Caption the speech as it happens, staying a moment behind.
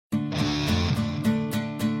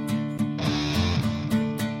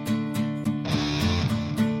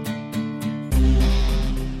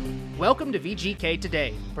Welcome to VGK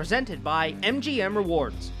Today, presented by MGM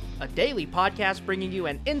Rewards, a daily podcast bringing you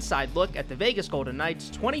an inside look at the Vegas Golden Knights'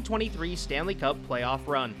 2023 Stanley Cup Playoff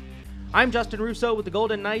run. I'm Justin Russo with the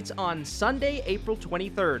Golden Knights on Sunday, April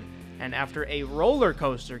 23rd, and after a roller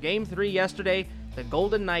coaster Game 3 yesterday, the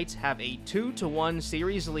Golden Knights have a 2-1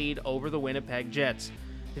 series lead over the Winnipeg Jets.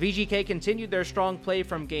 The VGK continued their strong play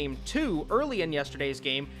from Game 2 early in yesterday's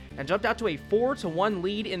game and jumped out to a 4-1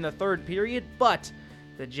 lead in the third period, but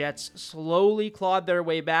the Jets slowly clawed their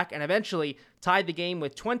way back and eventually tied the game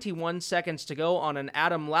with 21 seconds to go on an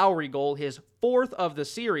Adam Lowry goal, his fourth of the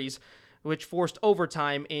series, which forced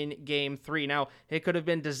overtime in Game 3. Now, it could have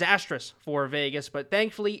been disastrous for Vegas, but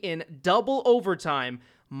thankfully in double overtime,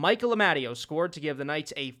 Michael Amadio scored to give the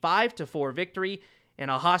Knights a 5-4 victory in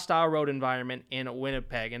a hostile road environment in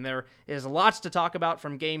Winnipeg. And there is lots to talk about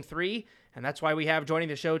from Game 3, and that's why we have joining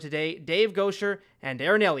the show today Dave Goucher and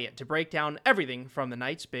Darren Eliot to break down everything from the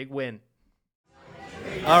Knights' big win.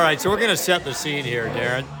 All right, so we're going to set the scene here,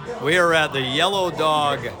 Darren. We are at the Yellow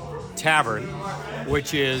Dog Tavern,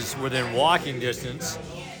 which is within walking distance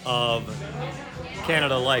of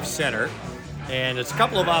Canada Life Center. And it's a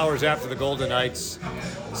couple of hours after the Golden Knights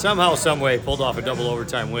somehow, someway pulled off a double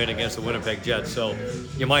overtime win against the Winnipeg Jets. So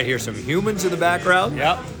you might hear some humans in the background.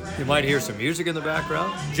 Yep. You might hear some music in the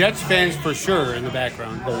background. Jets fans for sure in the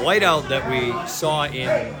background. The whiteout that we saw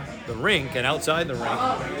in the rink and outside the rink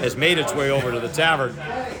has made its way over to the tavern.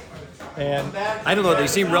 And I don't know, they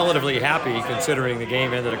seem relatively happy considering the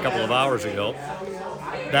game ended a couple of hours ago.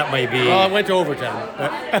 That may be... Well, it went to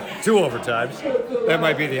overtime. 2 overtimes. That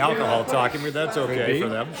might be the alcohol talking, but that's okay for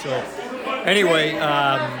them. So, anyway,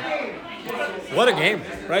 what a game,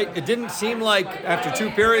 right? It didn't seem like after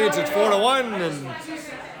 2 periods it's 4-1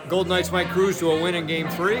 and Golden Knights might cruise to a win in Game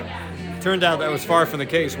 3. Turned out that was far from the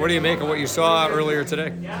case. What do you make of what you saw earlier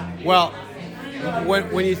today? Well,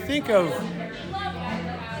 when you think of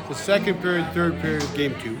the second period, third period of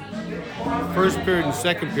Game 2, first period and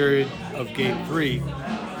second period of Game 3, you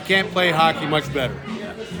can't play hockey much better.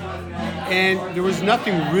 And there was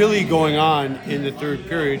nothing really going on in the third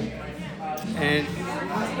period, and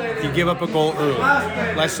you give up a goal early,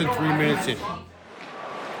 less than 3 minutes in.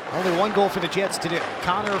 Only one goal for the Jets today.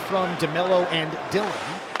 Connor from DeMello and Dillon.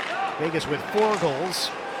 Vegas with 4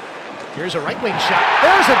 goals. Here's a right wing shot.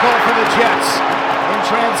 There's a goal for the Jets. In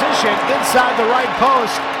transition, inside the right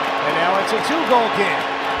post. And now it's a 2-goal game.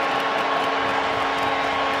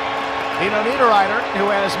 Dino Niederreiter,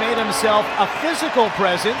 who has made himself a physical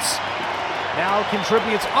presence, now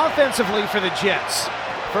contributes offensively for the Jets.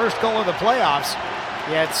 First goal of the playoffs.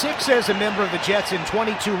 He had 6 as a member of the Jets in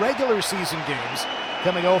 22 regular season games,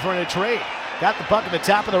 coming over in a trade. Got the puck at the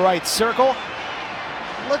top of the right circle.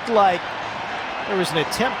 Looked like there was an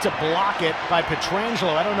attempt to block it by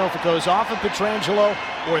Pietrangelo. I don't know if it goes off of Pietrangelo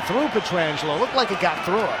or through Pietrangelo. Looked like it got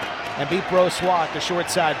through it and beat Brossoit at the short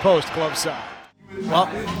side post, glove side. Well,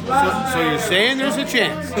 so you're saying there's a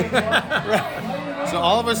chance. Right. So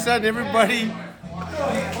all of a sudden, everybody,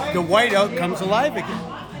 the whiteout comes alive again.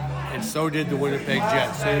 And so did the Winnipeg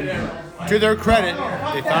Jets. And to their credit,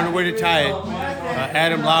 they found a way to tie it.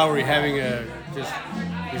 Adam Lowry having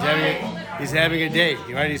he's having a day,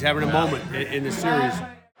 right? He's having a moment in the series.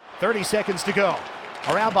 30 seconds to go.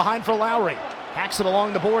 Around behind for Lowry. Hacks it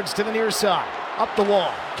along the boards to the near side. Up the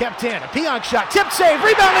wall. Kept in. A Pionk shot. Tip save.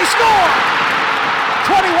 Rebound. They score!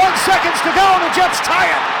 21 seconds to go. The Jets tie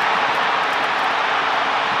it.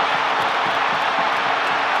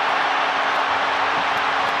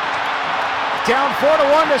 Down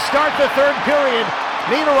 4-1 to start the third period.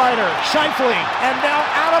 Niederreiter, Scheifele, and now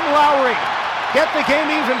Adam Lowry get the game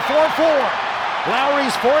even 4-4.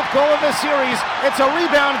 Lowry's 4th goal of the series. It's a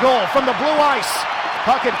rebound goal from the blue ice.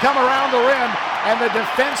 Puck had come around the rim, and the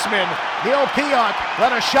defenseman, Neil Pionk, let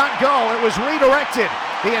a shot go. It was redirected.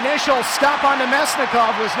 The initial stop on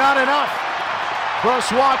Nemesnikov was not enough.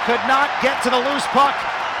 Brossoit could not get to the loose puck.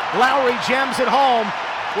 Lowry jams it home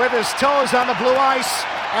with his toes on the blue ice,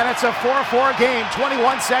 and it's a 4-4 game,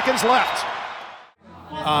 21 seconds left.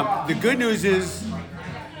 The good news is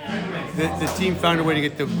that the team found a way to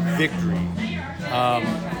get the victory.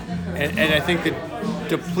 And I think that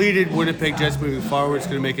depleted Winnipeg Jets moving forward is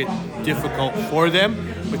going to make it difficult for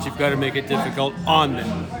them, but you've got to make it difficult on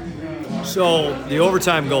them. So the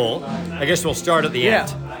overtime goal, I guess we'll start at the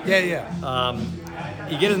end. Yeah.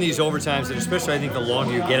 You get in these overtimes, and especially I think the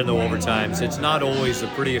longer you get into overtimes, it's not always the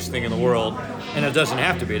prettiest thing in the world, and it doesn't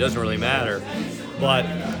have to be. It doesn't really matter. But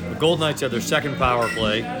the Golden Knights had their second power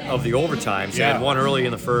play of the overtimes. They had one early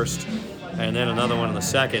in the first, and then another one in the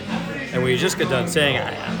second. And we just got done saying,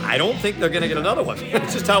 I don't think they're going to get another one.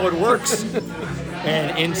 It's just how it works.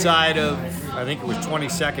 And inside of I think it was 20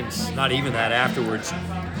 seconds, not even that afterwards,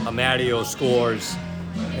 Amadio scores.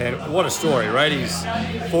 And what a story, right? He's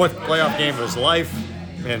fourth playoff game of his life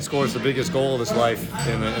and scores the biggest goal of his life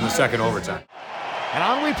in the second overtime. And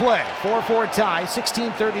on we play. 4-4 tie,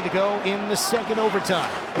 16:30 to go in the second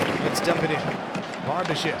overtime. Let's dump it in.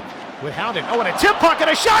 Barbashev with Hounded. Oh, and a tip puck and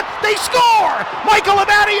a shot. They score! Michael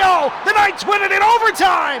Amadio! The Knights win it in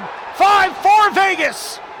overtime! 5-4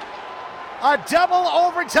 Vegas! A double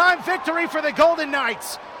overtime victory for the Golden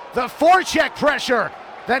Knights. The forecheck pressure.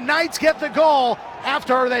 The Knights get the goal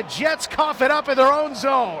after the Jets cough it up in their own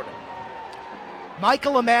zone.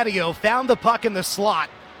 Michael Amadio found the puck in the slot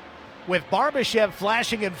with Barbashev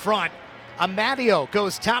flashing in front. Amadio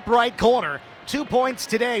goes top right corner. 2 points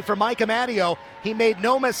today for Mike Amadio. He made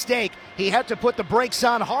no mistake. He had to put the brakes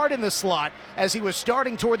on hard in the slot as he was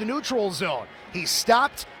starting toward the neutral zone. He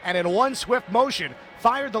stopped and in one swift motion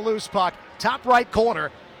fired the loose puck top right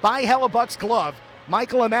corner by Hellebuck's glove.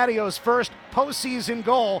 Michael Amadio's first postseason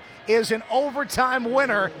goal is an overtime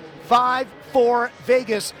winner. 5-4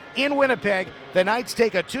 Vegas in Winnipeg. The Knights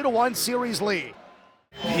take a 2-1 series lead.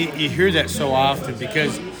 You hear that so often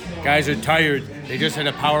because guys are tired. They just had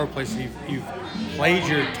a power play. So you've played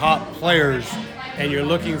your top players, and you're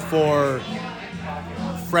looking for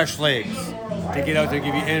fresh legs to get out there and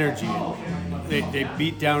give you energy. They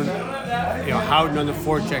beat down, Howden on the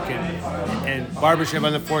forecheck and Barbashev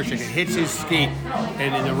on the forecheck. It hits his skate,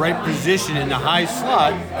 and in the right position in the high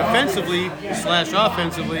slot,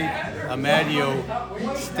 defensively/offensively, Amadio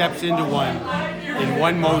steps into one in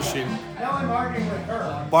one motion.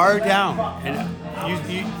 Bar down, and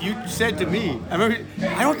you said to me, I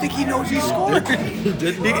don't think he knows he scored.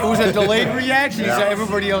 It was a delayed reaction. He saw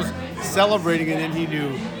everybody else celebrating, and then he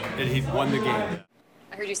knew that he'd won the game.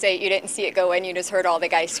 I heard you say you didn't see it go in, you just heard all the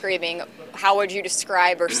guys screaming. How would you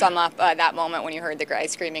describe or sum up that moment when you heard the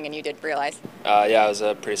guys screaming and you did realize? Yeah, it was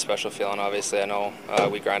a pretty special feeling, obviously. I know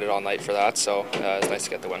we grinded all night for that, so it was nice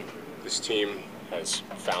to get the win. This team has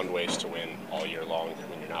found ways to win all year long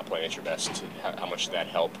when you're not playing at your best. How much did that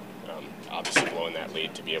help? Obviously blowing that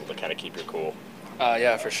lead to be able to kind of keep your cool.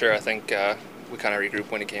 Yeah, for sure. I think we kind of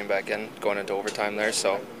regrouped when he came back in, going into overtime there.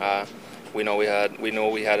 So we know we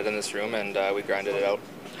had it in this room, and we grinded it out.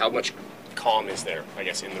 How much calm is there, I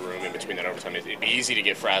guess, in the room in between that overtime? It'd be easy to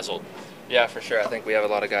get frazzled. Yeah, for sure. I think we have a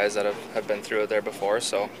lot of guys that have been through it there before,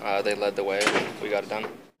 so they led the way, and we got it done.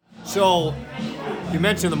 So, you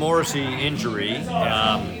mentioned the Morrissey injury.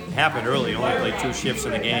 Happened early. Only played 2 shifts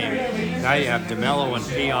in the game. Now you have DeMello and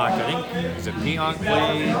Pionk. I think, is it Pionk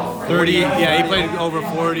played 30? Yeah, he played over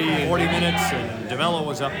 40. 40 minutes, and DeMello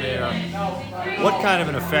was up there. What kind of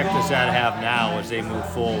an effect does that have now as they move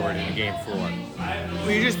forward in Game 4?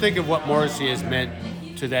 Well, you just think of what Morrissey has meant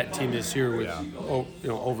to that team this year with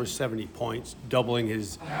over 70 points, doubling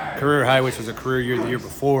his career high, which was a career year the year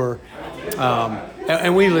before.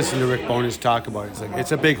 And we listened to Rick Bowness talk about it.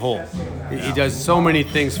 It's a big hole. He does so many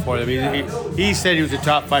things for them. He said he was a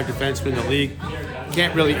top 5 defenseman in the league.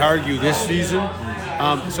 Can't really argue this season.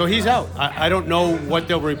 So he's out. I don't know what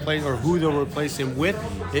they'll replace or who they'll replace him with.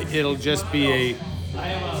 It'll just be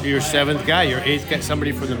your 7th guy, your 8th guy,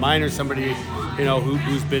 somebody from the minors, somebody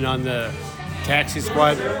who's been on the taxi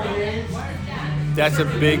squad. That's a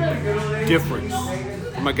big difference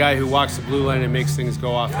from a guy who walks the blue line and makes things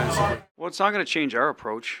go offensively. Well, it's not going to change our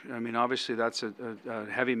approach. I mean, obviously that's a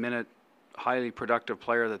heavy minute, highly productive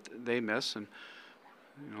player that they miss, and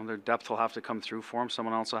their depth will have to come through for them.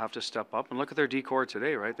 Someone else will have to step up. And look at their D-core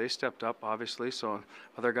today, right? They stepped up, obviously, so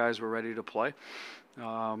other guys were ready to play.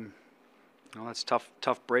 That's tough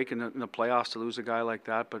break in the playoffs to lose a guy like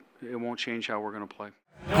that, but it won't change how we're going to play.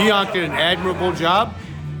 Pionk did an admirable job.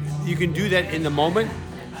 You can do that in the moment.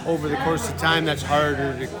 Over the course of time, that's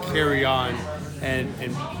harder to carry on and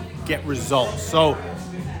get results. So,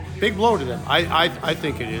 big blow to them. I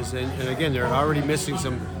think it is. And again, they're already missing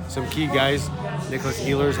some key guys. Nicholas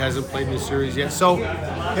Ehlers hasn't played in the series yet. So,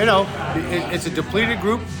 it's a depleted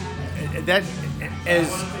group. That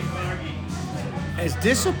as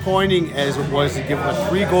disappointing as it was to give them a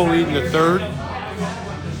 3-goal lead in the third,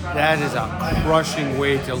 that is a crushing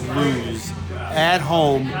way to lose at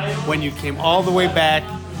home when you came all the way back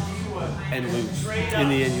and lose. In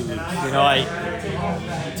the end, you lose. I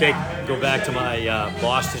go back to my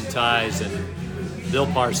Boston ties, and Bill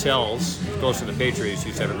Parcells, close to the Patriots,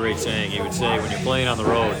 used to have a great saying. He would say, when you're playing on the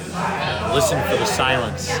road, listen for the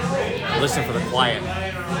silence, listen for the quiet.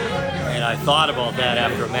 And I thought about that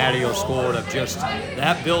after Amadio scored of just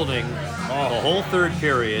that building, the whole third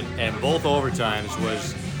period and both overtimes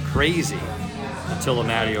was crazy until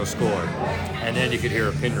Amadio scored. And then you could hear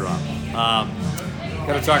a pin drop.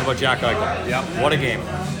 Got to talk about Jack Eichel. Yep. What a game.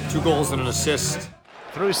 2 goals and an assist.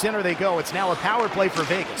 Through center they go. It's now a power play for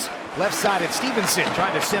Vegas. Left side, it's Stevenson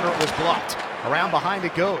trying to center. It was blocked. Around behind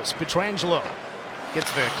it goes. Pietrangelo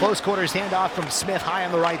gets the close quarters handoff from Smith high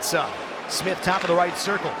on the right side. Smith top of the right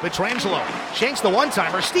circle. Pietrangelo shanks the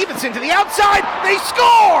one-timer. Stevenson to the outside. They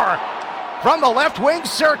score! From the left wing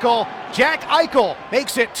circle, Jack Eichel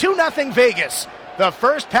makes it 2-0 Vegas. The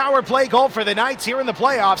first power play goal for the Knights here in the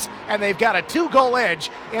playoffs, and they've got a 2-goal edge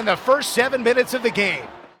in the first 7 minutes of the game.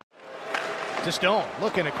 To Stone,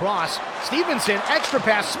 looking across. Stevenson, extra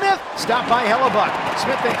pass. Smith, stopped by Hellebuck.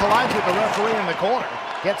 Smith then collides with the referee in the corner.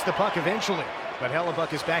 Gets the puck eventually, but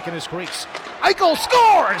Hellebuck is back in his crease. Eichel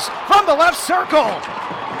scores from the left circle.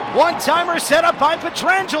 One-timer set up by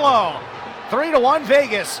Pietrangelo. 3-1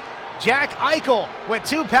 Vegas. Jack Eichel with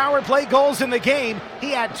 2 power play goals in the game.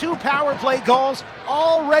 He had 2 power play goals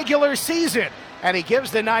all regular season, and he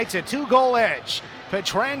gives the Knights a 2-goal edge.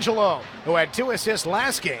 Pietrangelo, who had 2 assists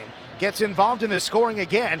last game, gets involved in the scoring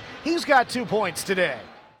again. He's got 2 points today.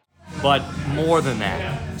 But more than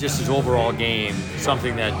that, just his overall game,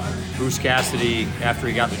 something that Bruce Cassidy, after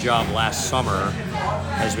he got the job last summer,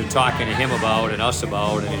 has been talking to him about and us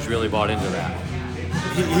about, and he's really bought into that.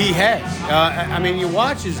 He has. I mean, you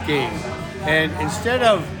watch his game, and instead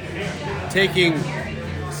of taking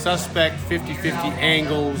suspect 50-50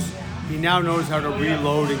 angles, he now knows how to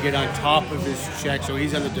reload and get on top of his check, so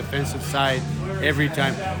he's on the defensive side every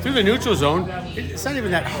time. Through the neutral zone, it's not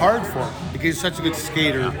even that hard for him because he's such a good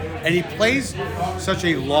skater, and he plays such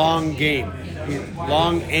a long game. He's a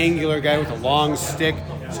long, angular guy with a long stick,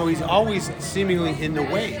 so he's always seemingly in the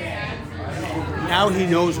way. Now he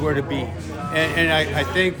knows where to be. And I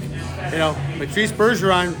think, Patrice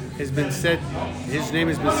Bergeron has been said, his name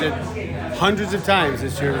has been said hundreds of times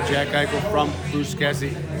this year to Jack Eichel from Bruce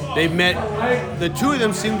Cassidy. They've met, the 2 of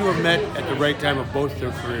them seem to have met at the right time of both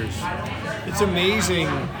their careers. It's amazing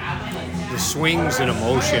the swings in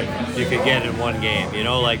emotion you could get in one game.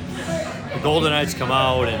 Like the Golden Knights come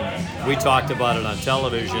out, and we talked about it on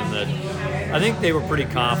television that I think they were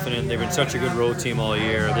pretty confident. They've been such a good road team all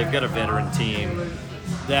year. They've got a veteran team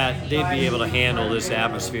that they'd be able to handle this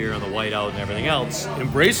atmosphere and the whiteout and everything else.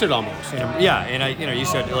 Embrace it almost. And you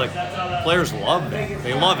said, like, players love that.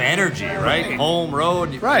 They love energy, right? Home,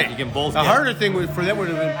 road. Right. You can both. The harder thing for them would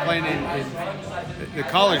have been playing in the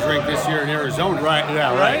college rink this year in Arizona. Right.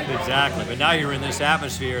 Yeah. Right. Exactly. But now you're in this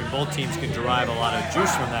atmosphere, and both teams can derive a lot of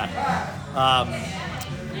juice from that.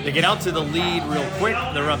 They get out to the lead real quick.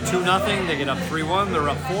 They're up 2-0. They get up 3-1. They're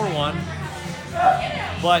up 4-1.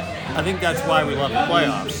 But I think that's why we love the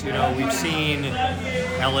playoffs. We've seen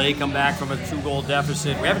LA come back from a 2-goal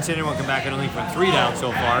deficit. We haven't seen anyone come back, I don't think, from 3 down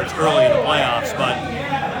so far. It's early in the playoffs, but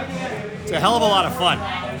it's a hell of a lot of fun.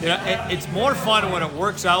 It's more fun when it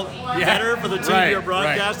works out better for the team you're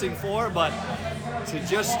broadcasting for, but to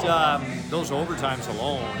just those overtimes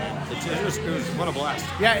alone, it was what a blast.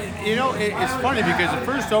 Yeah, it's funny because the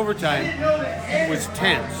first overtime was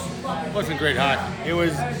tense. It wasn't great hockey. It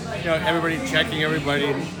was, everybody checking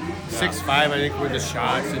everybody, 6-5, I think, were the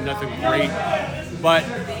shots and nothing great. But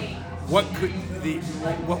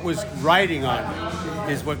what was riding on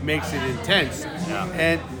it is what makes it intense. Yeah.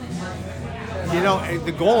 And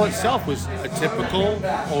the goal itself was a typical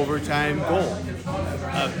overtime goal.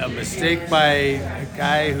 A mistake by a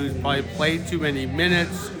guy who's probably played too many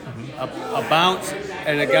minutes, a bounce,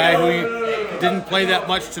 and a guy who didn't play that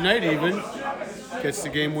much tonight even gets the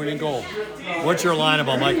game-winning goal. What's your line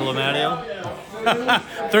about Michael Amadio?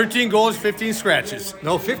 13 goals, 15 scratches.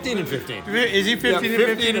 No, 15 and 15. Is he 15 and 15?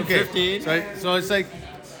 15 and 15. So it's like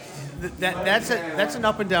that's an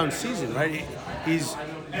up and down season, right? He's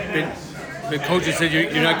been, the coaches said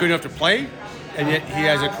you're not good enough to play, and yet he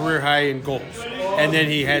has a career high in goals, and then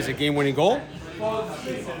he has a game-winning goal.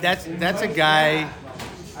 That's a guy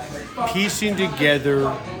piecing together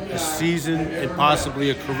a season and possibly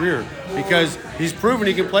a career because he's proven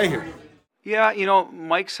he can play here. Yeah,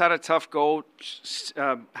 Mike's had a tough go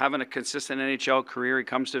having a consistent NHL career. He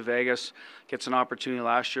comes to Vegas, gets an opportunity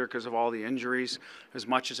last year because of all the injuries, as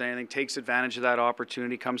much as anything, takes advantage of that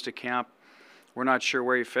opportunity, comes to camp. We're not sure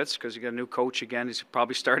where he fits because you got a new coach again. He's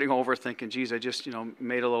probably starting over thinking, geez, I just,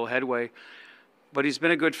 made a little headway. But he's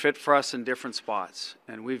been a good fit for us in different spots.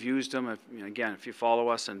 And we've used him, if you follow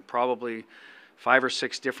us, in probably 5 or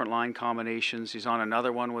 6 different line combinations. He's on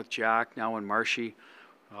another one with Jack, now in Marshy.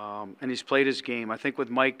 And he's played his game. I think with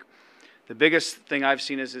Mike, the biggest thing I've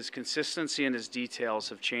seen is his consistency and his details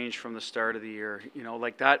have changed from the start of the year.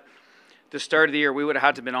 The start of the year, we would have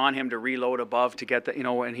had to been on him to reload above to get that,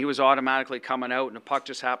 and he was automatically coming out, and the puck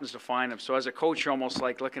just happens to find him. So as a coach, you're almost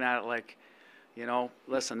like looking at it like, You know,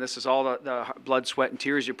 listen, this is all the blood, sweat, and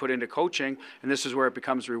tears you put into coaching, and this is where it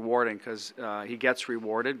becomes rewarding because he gets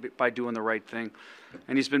rewarded by doing the right thing.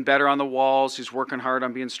 And he's been better on the walls. He's working hard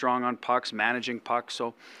on being strong on pucks, managing pucks.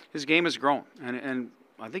 So his game has grown. And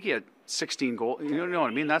I think he had 16 goals. You know what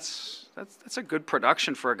I mean? That's a good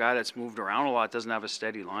production for a guy that's moved around a lot, doesn't have a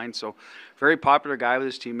steady line. So very popular guy with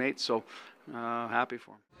his teammates. So happy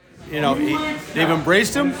for him. You know, they've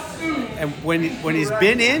embraced him, and when he's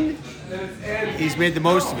been in, he's made the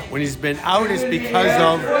most of it. When he's been out, it's because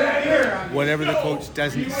of whatever the coach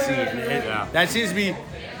doesn't see. And that seems to be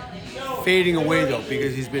fading away, though,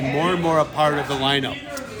 because he's been more and more a part of the lineup.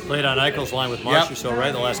 Played on Eichel's line with Marsh, so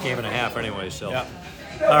right, the last game and a half anyway. So,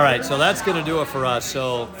 all right, so that's going to do it for us.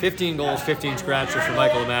 So 15 goals, 15 scratches for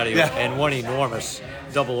Michael Amadio, and one enormous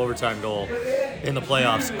double overtime goal in the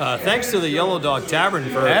playoffs. Thanks to the Yellow Dog Tavern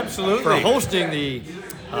for hosting the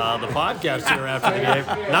podcast here after the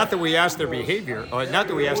game. Not that we asked their behavior, or not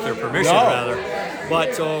that we asked their permission, rather.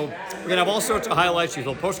 But so we're gonna have all sorts of highlights. You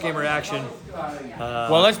post-game reaction.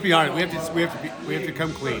 Well, let's be honest. We have to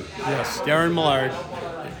come clean. Yes. Darren Millard,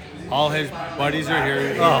 all his buddies are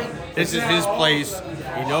here. This is his place.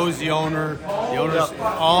 He knows the owner. The owner's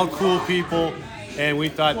all cool people, and we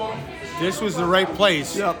thought this was the right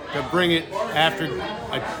place to bring it after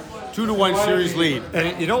a 2-1 series lead.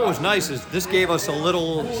 And you know what was nice is this gave us a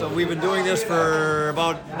little. So we've been doing this for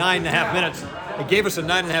about 9.5 minutes. It gave us a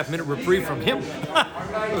 9.5-minute reprieve from him.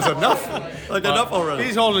 It was enough. Enough already.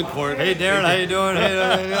 He's holding court. Hey Darren, how you doing?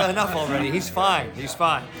 Hey, enough already. He's fine.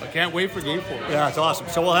 I can't wait for Game 4. Yeah, it's awesome.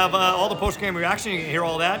 So we'll have all the post-game reaction. You can hear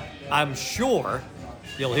all that. I'm sure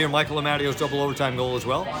you'll hear Michael Amadio's double overtime goal as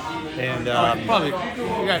well. And probably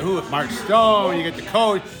you got Mark Stone. You get the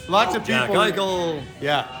coach. Lots of people. Jack Eichel.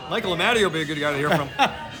 Yeah. Michael Amadio will be a good guy to hear from.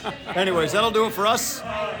 Anyways, that'll do it for us,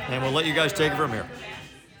 and we'll let you guys take it from here.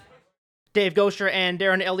 Dave Goucher and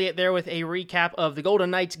Darren Eliot there with a recap of the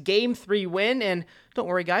Golden Knights' Game 3 win. And don't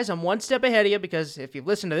worry, guys, I'm one step ahead of you because if you've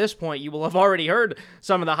listened to this point, you will have already heard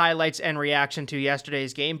some of the highlights and reaction to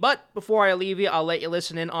yesterday's game. But before I leave you, I'll let you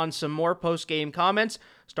listen in on some more post-game comments,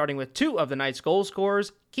 starting with two of the Knights' goal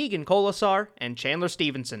scorers, Keegan Colasar and Chandler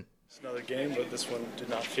Stevenson. It's another game, but this one did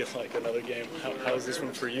not feel like another game. How is this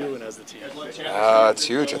one for you and as the team? It's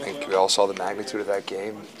huge. I think we all saw the magnitude of that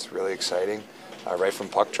game. It's really exciting. Right from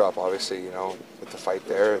puck drop, obviously, with the fight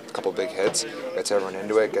there, a couple big hits, gets everyone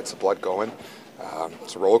into it, gets the blood going.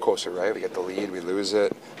 It's a roller coaster, right? We get the lead, we lose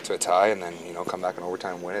it to a tie, and then, come back in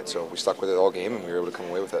overtime and win it. So we stuck with it all game, and we were able to come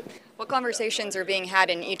away with it. What conversations are being had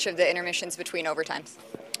in each of the intermissions between overtimes?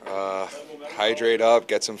 Hydrate up,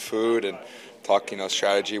 get some food, and talk,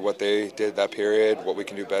 strategy, what they did that period, what we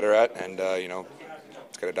can do better at, and,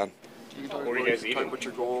 let's get it done. What were you guys eating? What's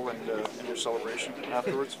your goal and your celebration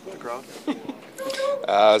afterwards with the crowd? It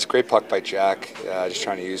was a great puck by Jack, just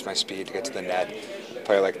trying to use my speed to get to the net.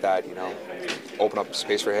 Play like that, open up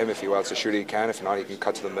space for him. If he wants to shoot, he can. If not, he can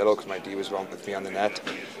cut to the middle because my D was with me on the net.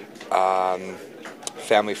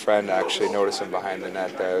 Family friend actually noticed him behind the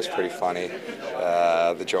net there. It was pretty funny.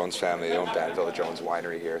 The Jones family, they own Banville, the Jones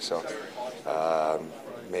Winery here, so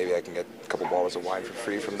maybe I can get a couple bottles of wine for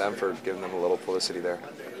free from them for giving them a little publicity there.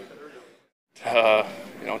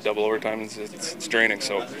 Double overtime, it's draining,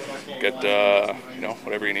 so get,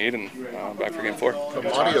 whatever you need and back for Game 4.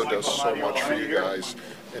 Amadio does so much for you guys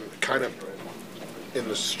and kind of in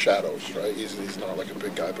the shadows, right? He's not like a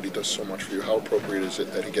big guy, but he does so much for you. How appropriate is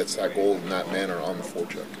it that he gets that goal in that manner on the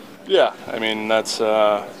forecheck? Yeah, I mean, that's,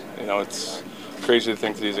 it's crazy to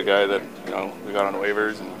think that he's a guy that, we got on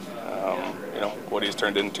waivers and, what he's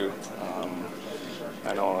turned into.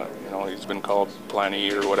 I know, he's been called Plan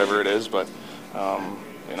E or whatever it is, but,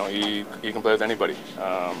 he can play with anybody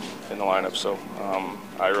in the lineup. So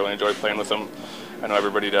I really enjoy playing with him. I know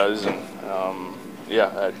everybody does, and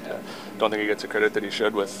I don't think he gets the credit that he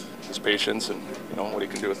should with his patience and what he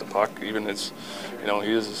can do with the puck. Even his,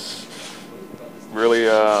 he is really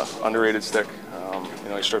underrated stick.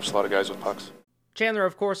 He strips a lot of guys with pucks. Chandler,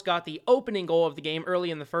 of course, got the opening goal of the game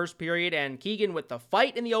early in the first period, and Keegan with the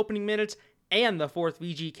fight in the opening minutes and the fourth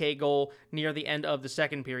VGK goal near the end of the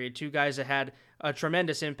second period. Two guys that had a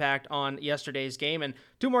tremendous impact on yesterday's game. And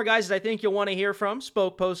two more guys that I think you'll want to hear from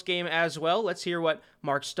spoke post-game as well. Let's hear what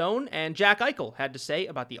Mark Stone and Jack Eichel had to say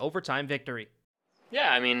about the overtime victory.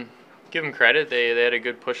 Yeah, I mean, give them credit. They had a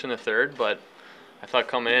good push in the third, but I thought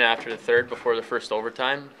coming in after the third before the first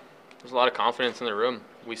overtime, there's a lot of confidence in the room.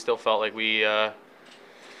 We still felt like we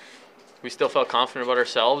still felt confident about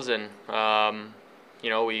ourselves, and I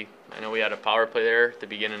know we had a power play there at the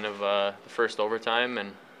beginning of the first overtime,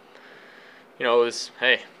 and it was,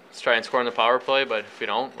 hey, let's try and score on the power play, but if we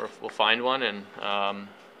don't, we'll find one. And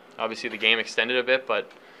I obviously the game extended a bit,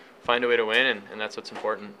 but find a way to win, and that's what's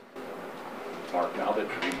important. Mark, now that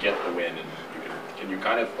you get the win, and can you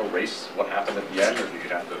kind of erase what happened at the end, or do you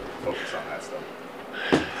have to focus on that stuff?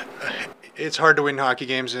 It's hard to win hockey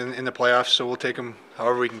games in the playoffs, so we'll take them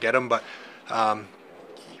however we can get them, but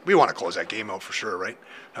we want to close that game out for sure, right?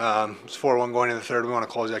 It's 4-1 going into the third. We want to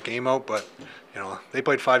close that game out, but they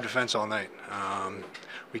played 5 defense all night.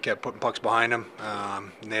 We kept putting pucks behind them,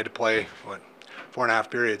 and they had to play 4.5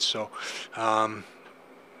 periods. So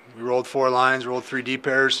we rolled 4 lines, rolled 3 deep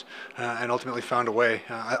pairs, and ultimately found a way.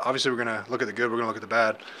 Obviously, we're going to look at the good. We're going to look at the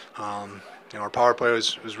bad. Our power play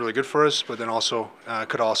was really good for us, but then also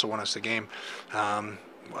could also win us the game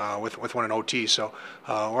with one in OT. So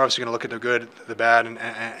we're obviously going to look at the good, the bad,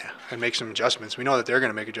 and make some adjustments. We know that they're going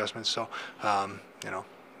to make adjustments. So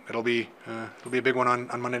it'll be a big one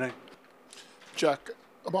on Monday night. Jack,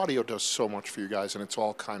 Amadio does so much for you guys, and it's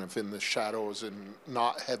all kind of in the shadows and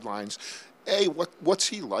not headlines. A, what's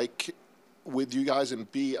he like with you guys?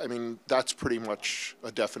 And B, I mean, that's pretty much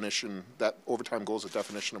a definition, that overtime goal is a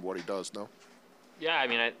definition of what he does, no? Yeah, I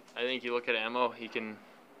mean, I think you look at Amo, he can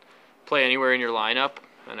play anywhere in your lineup,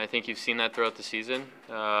 and I think you've seen that throughout the season.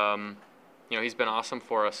 He's been awesome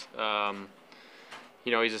for us.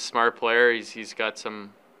 He's a smart player. He's got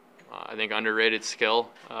some, I think, underrated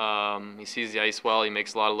skill. He sees the ice well. He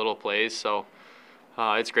makes a lot of little plays. So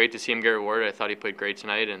it's great to see him get rewarded. I thought he played great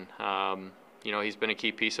tonight, and he's been a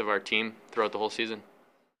key piece of our team throughout the whole season.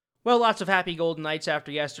 Well, lots of happy Golden Knights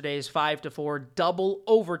after yesterday's 5-4 double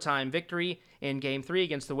overtime victory in Game 3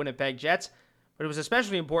 against the Winnipeg Jets. But it was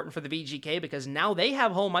especially important for the VGK because now they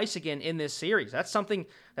have home ice again in this series. That's something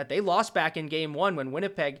that they lost back in Game 1 when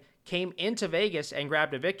Winnipeg came into Vegas and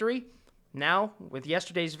grabbed a victory. Now, with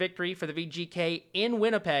yesterday's victory for the VGK in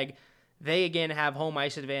Winnipeg, they again have home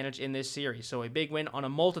ice advantage in this series. So a big win on a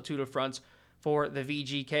multitude of fronts for the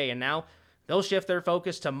VGK. And now they'll shift their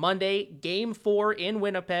focus to Monday, Game 4 in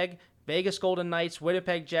Winnipeg. Vegas Golden Knights,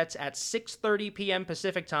 Winnipeg Jets at 6:30 p.m.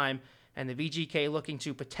 Pacific time. And the VGK looking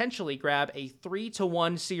to potentially grab a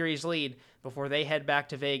 3-1 series lead before they head back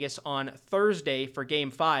to Vegas on Thursday for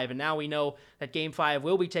Game 5. And now we know that Game 5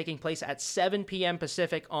 will be taking place at 7 p.m.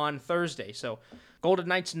 Pacific on Thursday. So Golden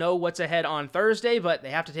Knights know what's ahead on Thursday, but they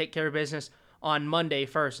have to take care of business on Monday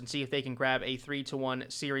first and see if they can grab a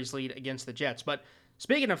 3-1 series lead against the Jets. But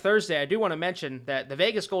speaking of Thursday, I do want to mention that the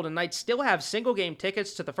Vegas Golden Knights still have single-game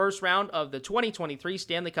tickets to the first round of the 2023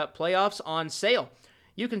 Stanley Cup Playoffs on sale.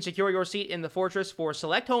 You can secure your seat in the Fortress for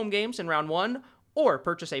select home games in Round 1, or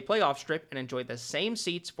purchase a playoff strip and enjoy the same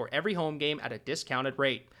seats for every home game at a discounted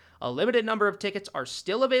rate. A limited number of tickets are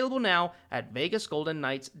still available now at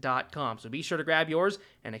VegasGoldenKnights.com, so be sure to grab yours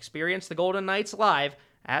and experience the Golden Knights live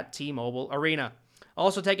at T-Mobile Arena.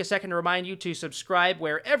 Also, take a second to remind you to subscribe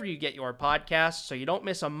wherever you get your podcasts so you don't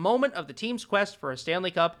miss a moment of the team's quest for a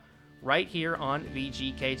Stanley Cup right here on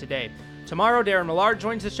VGK Today. Tomorrow, Darren Millard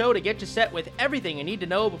joins the show to get you set with everything you need to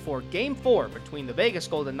know before Game 4 between the Vegas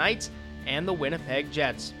Golden Knights and the Winnipeg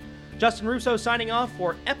Jets. Justin Russo signing off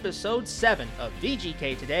for Episode 7 of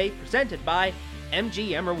VGK Today, presented by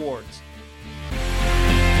MGM Rewards.